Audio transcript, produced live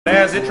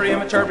There's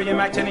yttrium, terbium,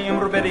 actinium,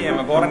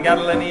 rubidium, boron,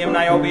 gadolinium,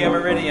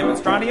 niobium, iridium, and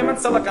strontium, and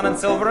silicon, and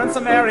silver, and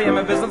samarium,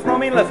 and bismuth,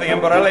 bromine, lithium,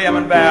 beryllium,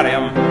 and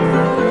barium.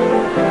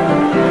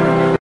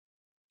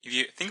 If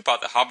you think about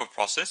the Haber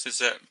process,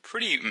 it's a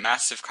pretty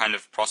massive kind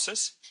of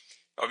process.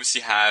 You obviously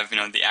have,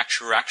 the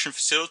actual reaction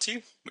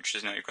facility, which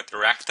is, you've got the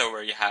reactor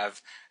where you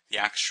have the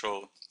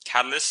actual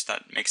catalyst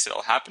that makes it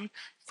all happen.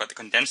 You've got the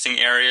condensing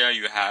area,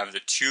 you have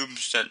the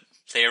tubes that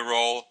play a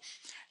role.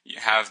 You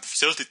have the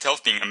facility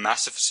itself being a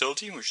massive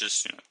facility, which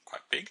is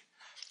quite big.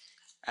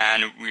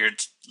 And we're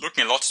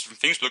looking at lots of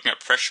different things. We're looking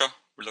at pressure,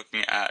 we're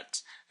looking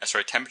at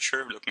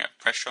temperature, we're looking at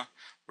pressure,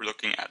 we're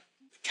looking at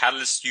the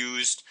catalyst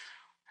used.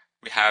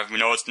 We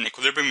know it's in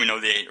equilibrium, we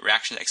know the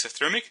reaction is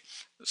exothermic.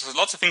 So there's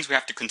lots of things we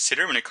have to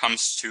consider when it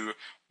comes to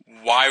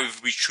why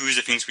we choose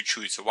the things we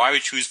choose. So why we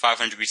choose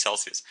 500 degrees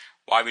Celsius,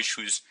 why we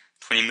choose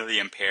 20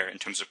 milliampere in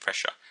terms of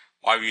pressure,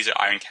 why we use an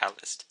iron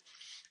catalyst.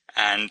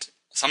 And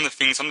some of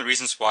the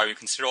reasons why we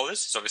consider all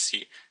this is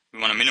obviously we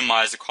want to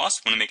minimize the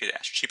cost, we want to make it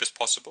as cheap as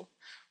possible,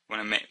 we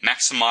want to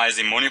maximize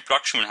the ammonia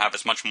production, we want to have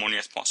as much ammonia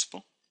as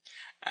possible,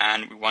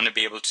 and we want to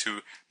be able to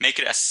make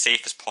it as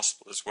safe as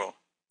possible as well.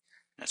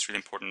 And that's really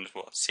important as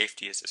well.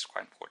 Safety is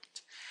quite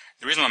important.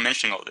 The reason why I'm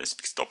mentioning all this is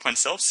because the point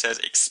itself says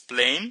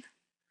explain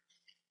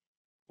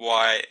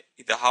why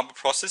the Haber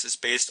process is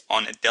based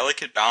on a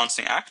delicate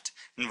balancing act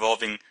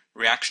involving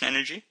reaction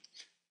energy,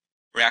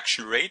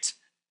 reaction rate,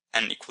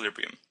 and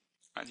equilibrium.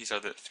 These are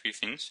the three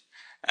things.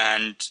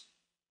 And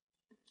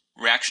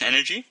reaction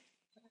energy,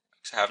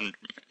 because I haven't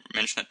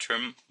mentioned that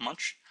term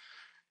much.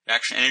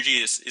 Reaction energy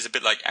is a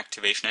bit like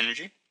activation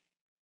energy.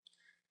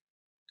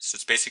 So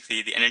it's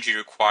basically the energy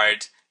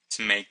required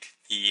to make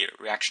the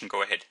reaction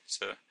go ahead.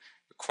 So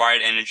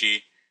required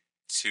energy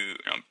to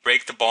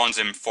break the bonds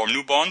and form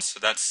new bonds. So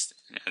that's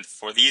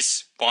for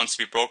these bonds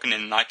to be broken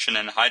in nitrogen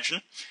and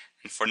hydrogen,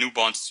 and for new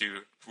bonds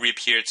to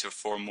reappear to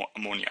form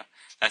ammonia.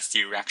 That's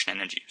the reaction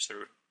energy. So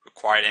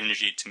required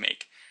energy to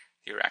make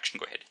the reaction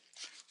go ahead.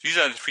 So these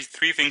are the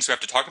three things we have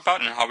to talk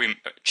about and how we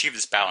achieve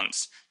this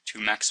balance to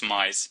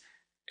maximize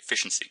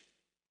efficiency.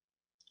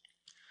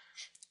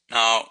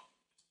 Now,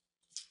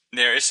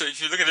 so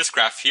if you look at this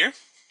graph here,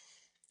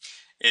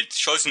 it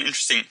shows an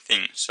interesting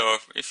thing. So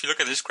if you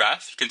look at this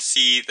graph, you can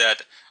see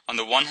that on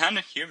the one hand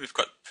here we've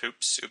got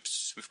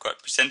we've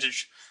got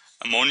percentage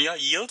ammonia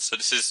yield. So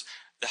this is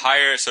the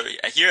higher. So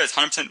here is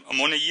 100%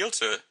 ammonia yield.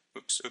 So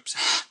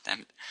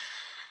damn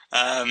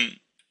it.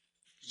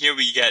 Here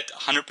we get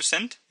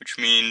 100%, which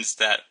means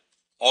that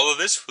all of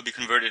this will be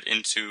converted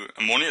into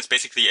ammonia. It's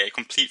basically a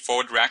complete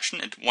forward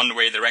reaction in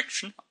one-way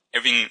direction.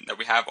 Everything that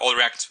we have, all the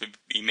reactions will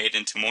be made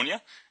into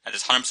ammonia at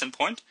this 100%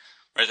 point.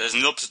 Whereas at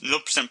this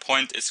 0%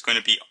 point, it's going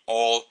to be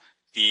all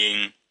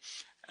being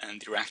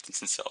the reactants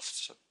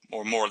themselves. So,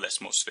 or more or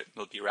less, most of it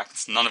will be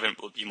reactants. None of it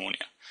will be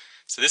ammonia.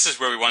 So this is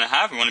where we want to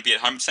have. We want to be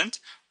at 100%. We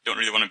don't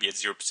really want to be at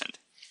 0%.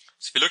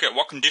 So if you look at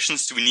what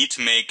conditions do we need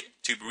to make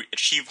to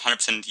achieve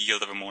 100%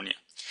 yield of ammonia?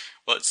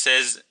 Well, it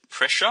says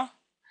pressure.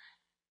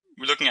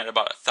 We're looking at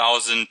about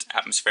 1,000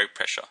 atmospheric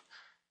pressure.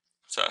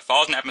 So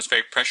 1,000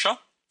 atmospheric pressure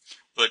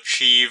will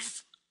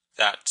achieve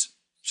that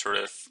sort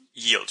of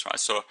yield, right?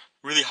 So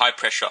really high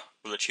pressure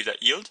will achieve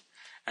that yield,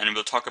 and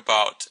we'll talk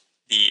about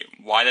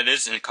why that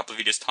is in a couple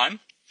of videos time.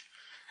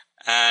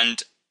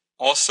 And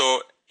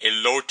also a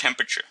low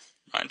temperature,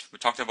 right? We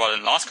talked about it in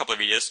the last couple of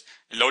videos.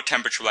 A low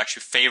temperature will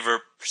actually favor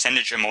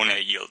percentage ammonia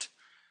yield.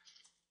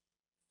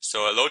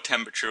 So a low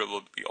temperature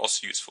will be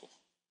also useful.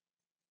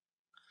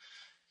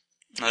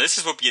 Now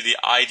this would be the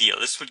ideal.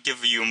 This would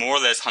give you more or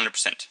less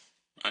 100%,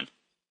 right?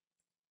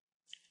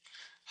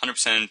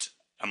 100%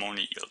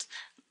 ammonia yield.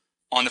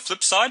 On the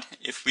flip side,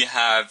 if we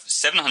have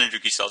 700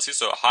 degrees Celsius,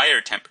 so higher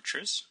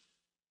temperatures,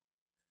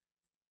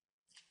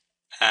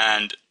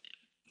 and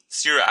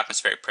 0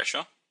 atmospheric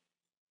pressure,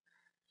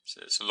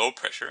 so it's low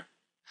pressure,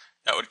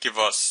 that would give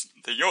us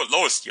the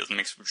lowest yield,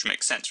 which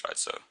makes sense, right?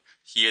 So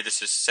here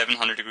this is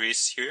 700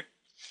 degrees here,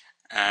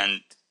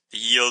 and the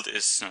yield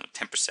is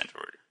 10%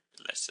 or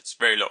less. It's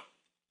very low.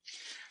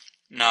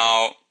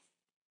 Now,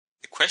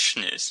 the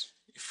question is,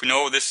 if we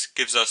know this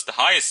gives us the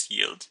highest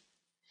yield,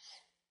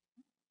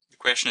 the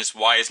question is,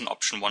 why isn't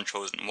option 1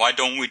 chosen? Why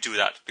don't we do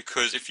that?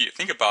 Because if you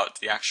think about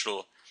the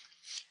actual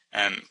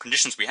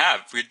conditions we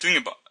have, we're doing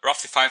about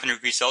roughly 500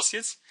 degrees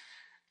Celsius,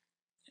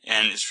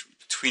 and it's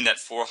between that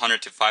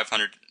 400 to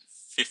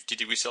 550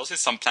 degrees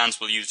Celsius. Some plants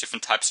will use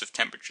different types of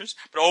temperatures,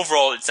 but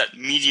overall it's that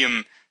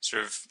medium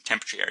sort of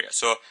temperature area.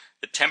 So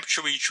the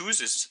temperature we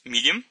choose is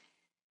medium,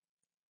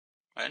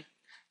 right?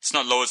 It's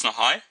not low, it's not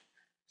high,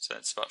 so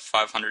that's about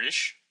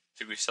 500-ish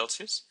degrees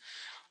Celsius.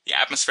 The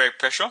atmospheric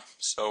pressure,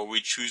 so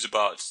we choose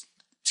about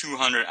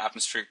 200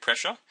 atmospheric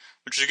pressure,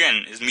 which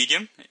again is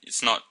medium.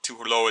 It's not too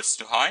low, it's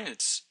too high.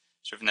 It's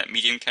sort of in that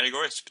medium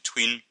category. It's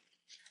between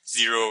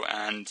 0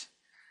 and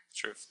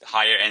sort of the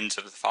higher ends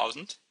of the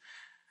 1,000.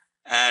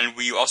 And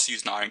we also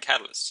use an iron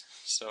catalyst.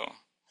 So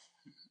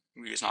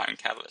we use an iron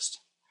catalyst.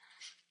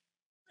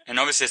 And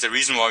obviously there's a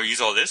reason why we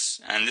use all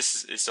this, and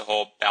this is the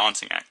whole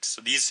balancing act.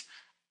 So these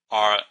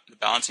are the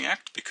balancing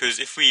act, because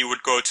if we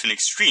would go to an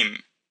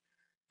extreme,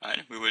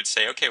 right? We would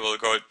say, okay, we'll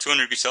go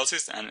 200 degrees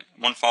Celsius and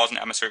 1000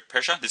 atmospheric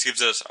pressure. This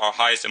gives us our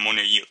highest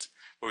ammonia yield.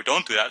 But we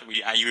don't do that.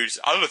 We use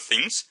other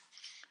things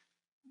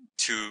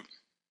to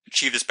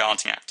achieve this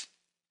balancing act.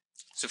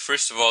 So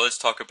first of all, let's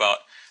talk about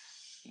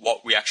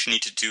what we actually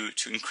need to do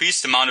to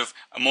increase the amount of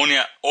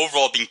ammonia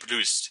overall being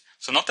produced.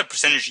 So not the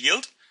percentage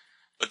yield,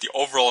 but the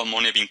overall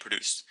ammonia being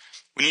produced.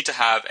 We need to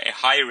have a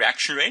high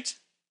reaction rate.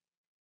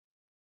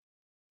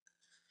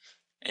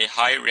 A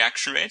high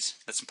reaction rate,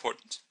 that's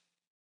important.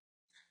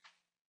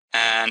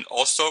 And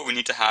also we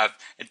need to have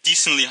a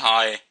decently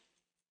high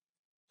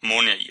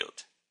ammonia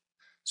yield.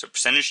 So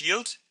percentage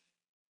yield,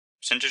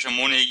 percentage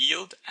ammonia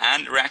yield,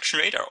 and reaction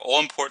rate are all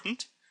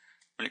important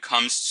when it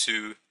comes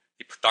to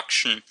the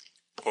production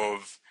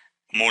of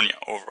ammonia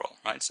overall,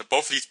 right? So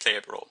both of these play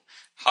a role.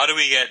 How do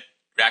we get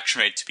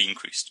reaction rate to be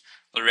increased?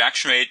 Well, the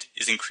reaction rate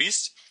is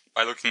increased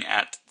by looking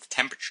at the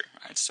temperature,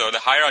 right? So the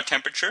higher our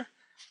temperature,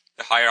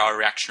 the higher our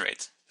reaction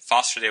rate, the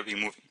faster they'll be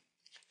moving.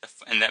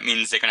 And that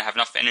means they're going to have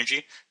enough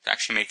energy to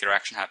actually make the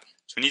reaction happen.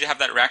 So we need to have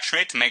that reaction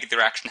rate to make the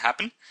reaction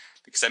happen,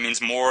 because that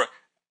means more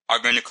are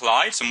going to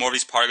collide, so more of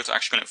these particles are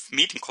actually going to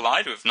meet and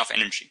collide with enough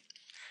energy.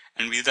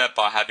 And we do that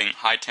by having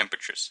high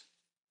temperatures.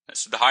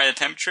 So the higher the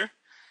temperature,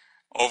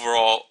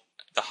 overall,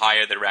 the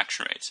higher the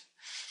reaction rate.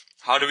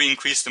 How do we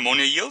increase the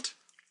ammonia yield?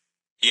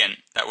 Again,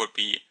 that would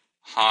be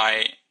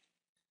high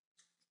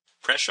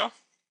pressure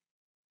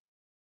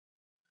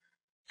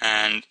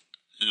and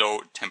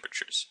low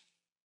temperatures.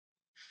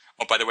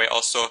 Oh, by the way,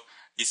 also,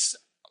 these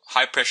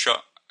high pressure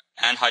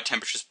and high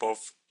temperatures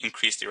both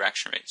increase the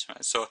reaction rates,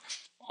 right? So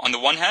on the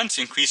one hand,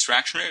 to increase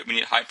reaction rate, we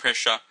need high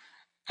pressure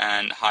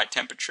and high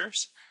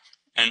temperatures.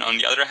 And on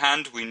the other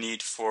hand, we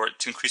need to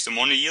increase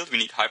ammonia yield, we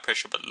need high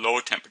pressure but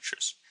low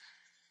temperatures.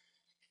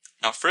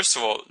 Now, first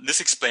of all, this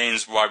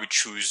explains why we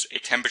choose a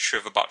temperature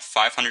of about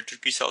 500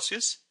 degrees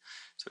Celsius.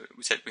 So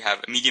we said we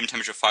have a medium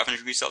temperature of 500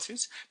 degrees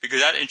Celsius,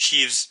 because that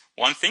achieves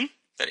one thing,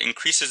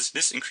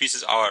 this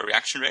increases our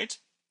reaction rate,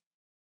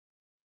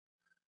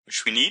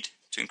 which we need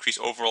to increase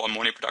overall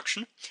ammonia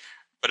production.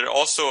 But it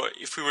also,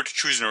 if we were to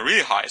choose a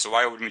really high, so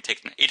why wouldn't we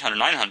take an 800,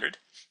 900?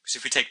 Because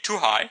if we take too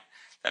high,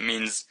 that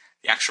means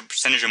the actual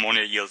percentage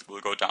ammonia yield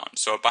will go down.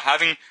 So by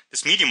having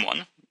this medium one,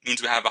 it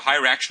means we have a high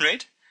reaction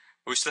rate,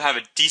 but we still have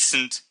a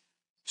decent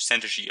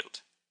percentage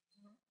yield.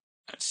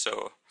 And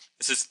so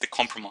this is the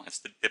compromise,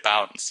 the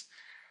balance.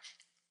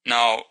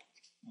 Now,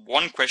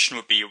 one question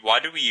would be, why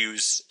do we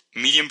use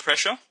medium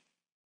pressure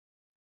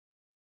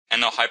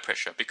and not high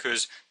pressure?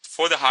 Because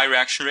for the high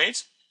reaction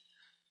rate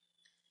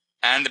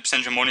and the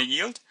percentage ammonia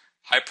yield,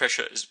 high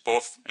pressure is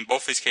both, in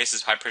both these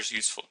cases, high pressure is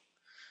useful.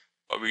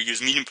 But we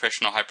use medium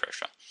pressure, not high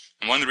pressure.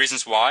 And one of the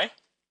reasons why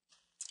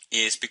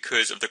is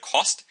because of the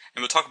cost,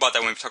 and we'll talk about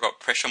that when we talk about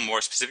pressure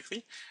more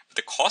specifically, but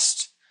the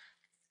cost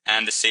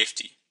and the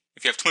safety.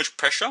 If you have too much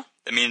pressure,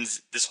 that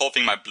means this whole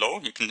thing might blow.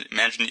 You can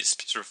imagine these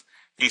sort of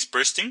things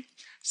bursting.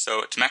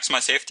 So to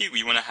maximize safety,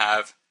 we want to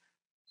have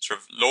sort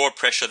of lower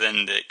pressure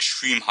than the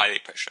extreme high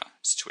pressure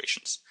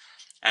situations.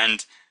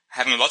 And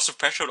having lots of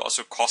pressure would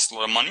also cost a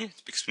lot of money,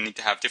 because we need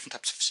to have different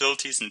types of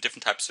facilities and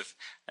different types of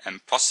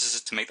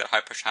processes to make that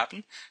high pressure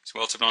happen. So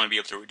we also want to be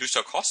able to reduce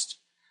our cost.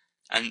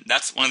 And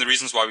that's one of the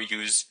reasons why we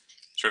use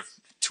sort of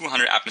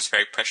 200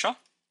 atmospheric pressure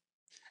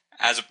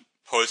as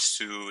opposed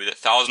to the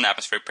 1000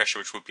 atmospheric pressure,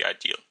 which would be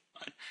ideal,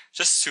 right?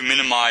 Just to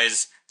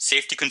minimize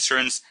safety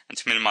concerns and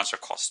to minimize our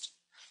cost.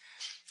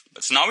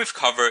 But so now we've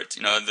covered,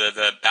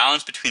 the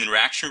balance between the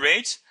reaction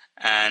rate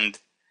and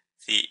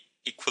the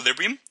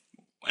equilibrium.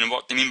 And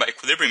what they mean by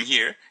equilibrium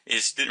here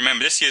is,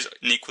 remember, this here is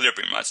an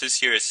equilibrium, right? So this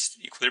here is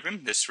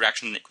equilibrium, this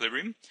reaction in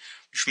equilibrium,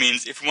 which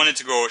means if we wanted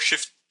to go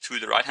shift to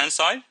the right-hand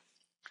side,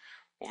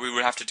 what we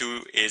would have to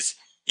do is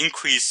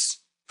increase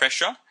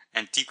pressure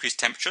and decrease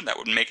temperature. That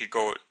would make it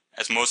go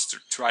as most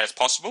to right as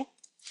possible.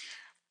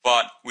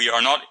 But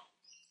we're not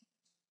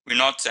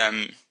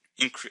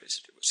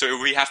increase. So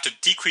we have to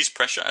decrease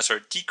pressure,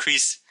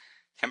 decrease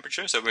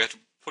temperature. So we have to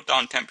put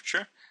down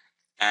temperature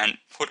and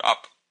put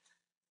up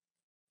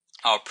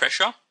our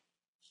pressure.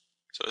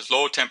 So as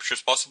low temperature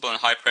as possible and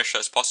high pressure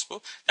as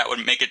possible. That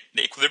would make it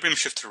the equilibrium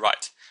shift to the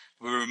right.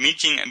 We're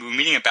meeting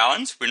a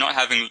balance. We're not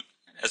having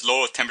as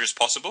low a temperature as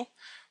possible.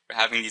 We're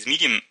having these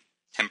medium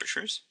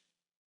temperatures,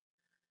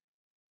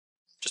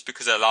 just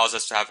because it allows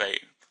us to have a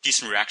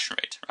decent reaction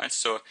rate, right?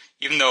 So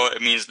even though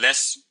it means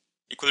less,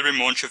 equilibrium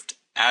won't shift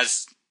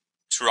as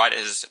to right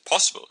as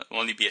possible. It will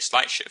only be a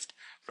slight shift.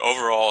 But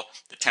overall,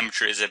 the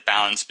temperature is a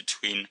balance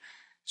between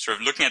sort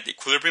of looking at the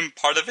equilibrium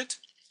part of it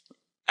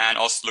and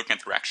also looking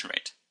at the reaction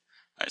rate.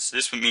 Right? So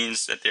this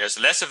means that there's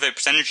less of a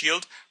percentage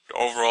yield, but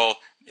overall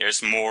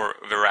there's more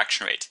of a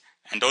reaction rate.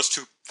 And those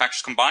two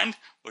factors combined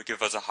will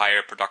give us a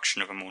higher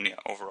production of ammonia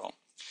overall.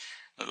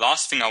 The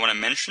last thing I want to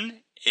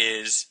mention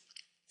is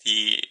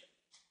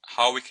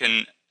how we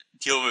can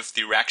deal with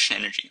the reaction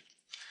energy.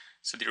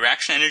 So the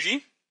reaction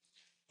energy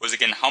was,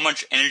 again, how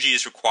much energy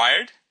is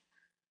required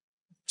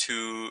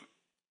to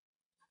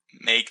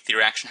make the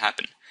reaction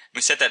happen. And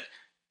we said that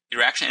the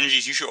reaction energy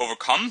is usually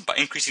overcome by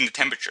increasing the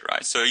temperature,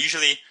 right? So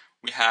usually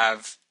we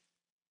have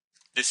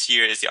this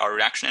here is our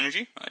reaction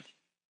energy, right?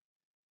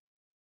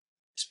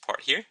 This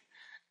part here.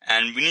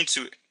 And we need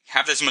to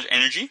have this much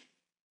energy,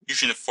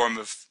 usually in the form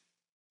of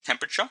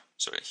temperature,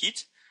 so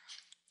heat,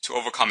 to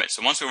overcome it.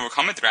 So once we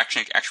overcome it, the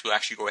reaction will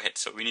actually go ahead.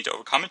 So we need to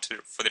overcome it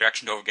for the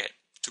reaction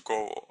to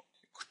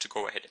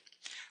go ahead.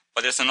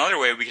 But there's another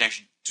way we can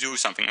actually do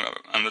something,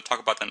 and we'll talk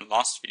about that in the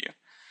last video,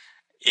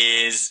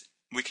 is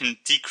we can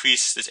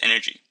decrease this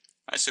energy.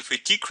 Right? So if we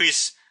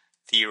decrease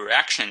the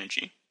reaction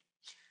energy,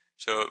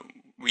 so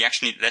we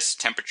actually need less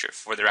temperature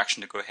for the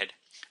reaction to go ahead.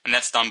 And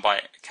that's done by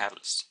a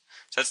catalyst.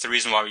 So that's the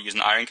reason why we use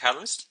an iron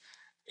catalyst.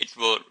 It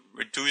will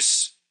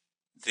reduce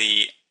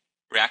the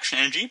reaction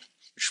energy,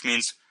 which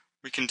means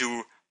we can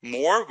do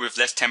more with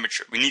less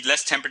temperature. We need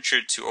less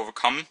temperature to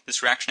overcome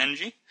this reaction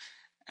energy.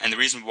 And the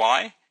reason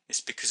why is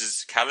because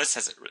this catalyst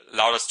has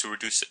allowed us to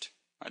reduce it.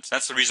 Right? So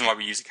that's the reason why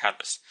we use a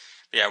catalyst.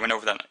 But yeah, I went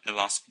over that in the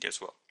last video as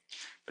well.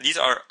 But this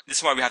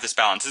is why we have this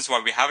balance. This is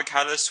why we have a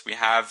catalyst. We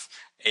have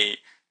a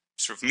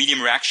sort of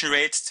medium reaction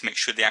rate to make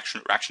sure the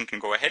reaction can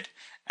go ahead.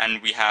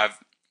 And we have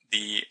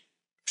the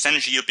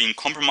percentage yield being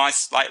compromised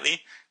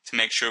slightly to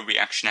make sure we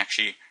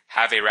actually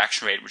have a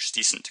reaction rate which is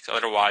decent. Because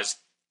otherwise,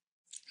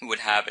 we would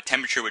have a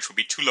temperature which would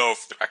be too low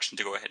for the reaction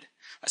to go ahead.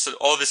 So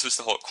all this was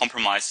the whole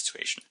compromise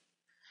situation.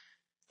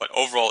 But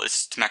overall,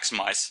 it's to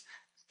maximize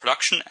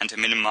production and to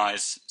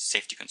minimize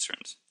safety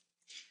concerns.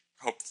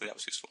 Hopefully that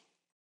was useful.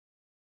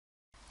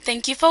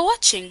 Thank you for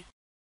watching.